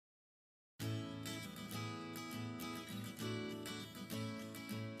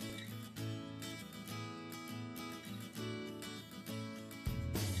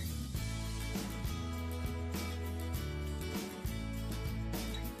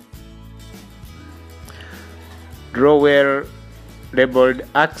Draw well labeled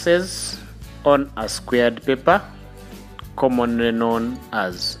axes on a squared paper, commonly known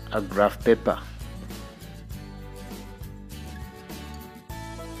as a graph paper.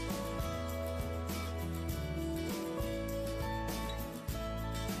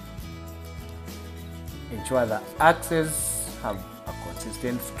 Ensure the axes have a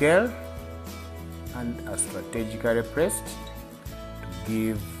consistent scale and are strategically placed to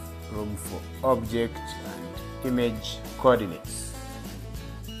give room for object and image coordinates.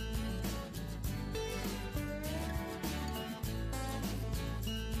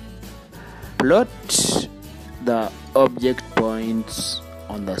 Plot the object points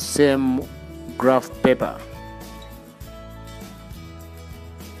on the same graph paper.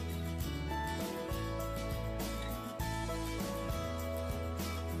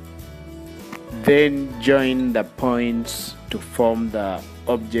 Then join the points to form the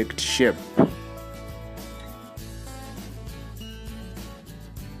object shape.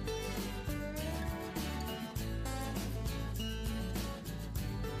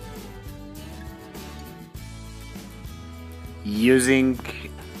 Using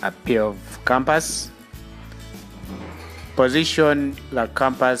a pair of compass, position the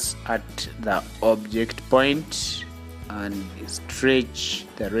compass at the object point and stretch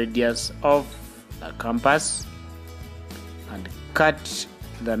the radius of the compass and cut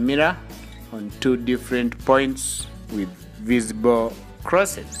the mirror on two different points with visible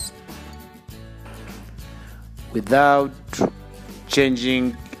crosses. Without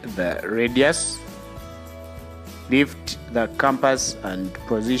changing the radius, lift the compass and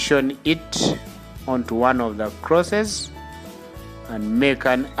position it onto one of the crosses and make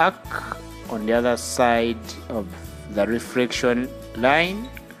an arc on the other side of the reflection line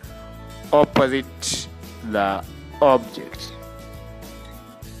opposite the object.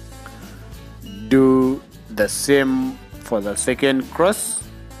 Do the same for the second cross.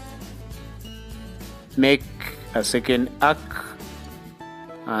 Make a second arc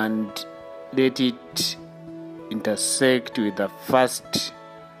and let it intersect with the first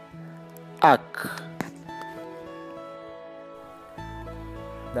arc.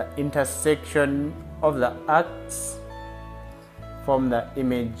 The intersection of the arcs form the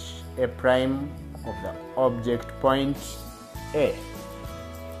image A' of the object point A.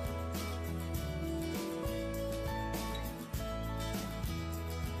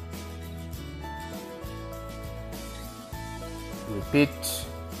 Repeat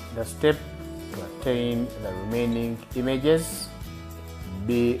the step to attain the remaining images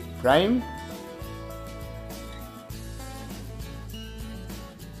B'.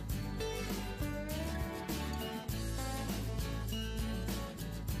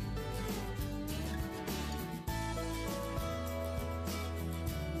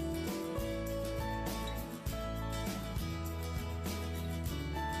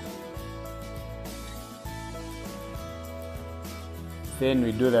 Then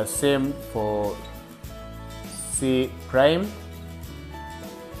we do the same for C'. We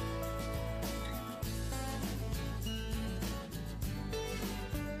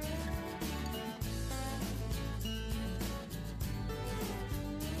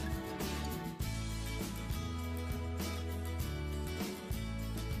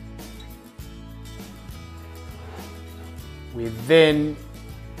then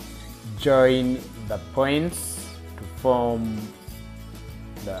join the points to form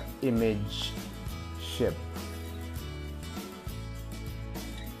the image shape.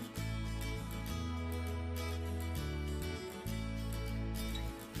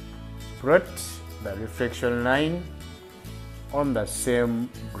 Plot the reflection line on the same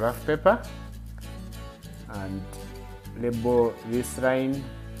graph paper and label this line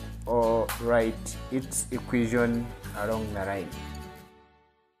or write its equation along the line.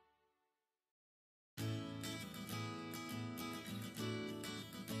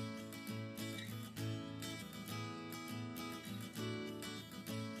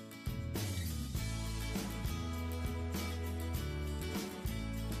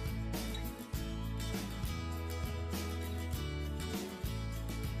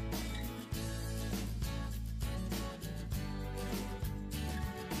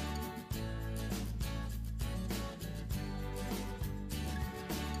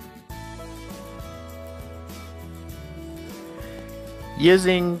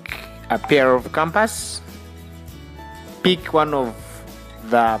 Using a pair of compass, pick one of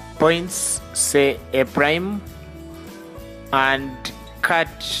the points, say A', and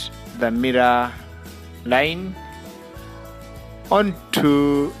cut the mirror line on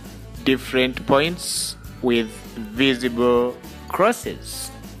two different points with visible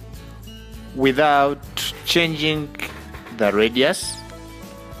crosses without changing the radius,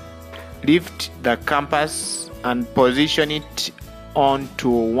 lift the compass and position it onto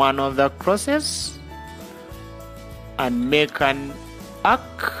one of the crosses and make an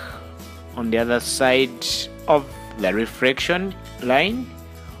arc on the other side of the refraction line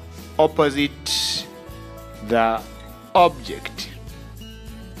opposite the object.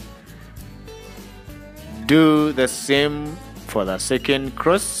 Do the same for the second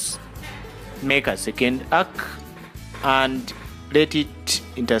cross. Make a second arc and let it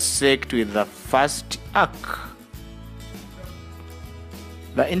intersect with the first arc.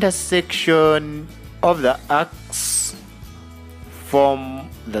 The intersection of the arcs form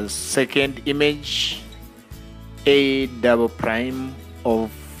the second image, A double prime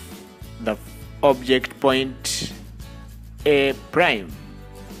of the object point A prime.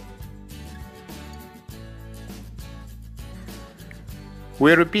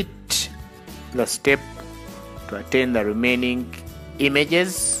 We repeat the step to attain the remaining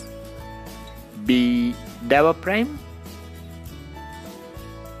images, B double prime,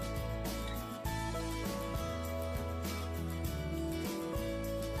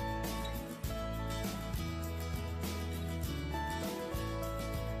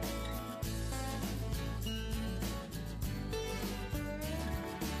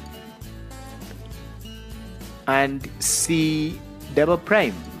 and C double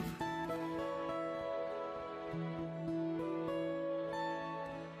prime.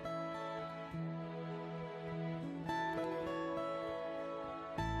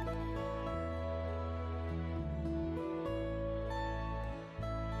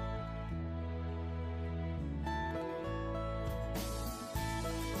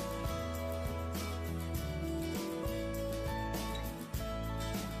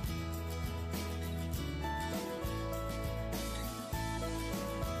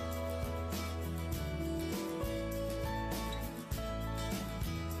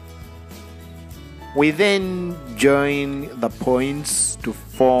 We then join the points to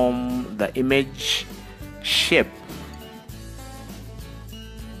form the image shape.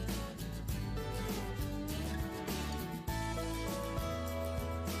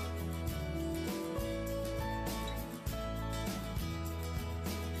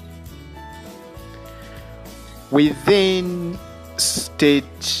 We then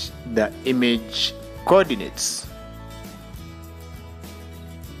state the image coordinates.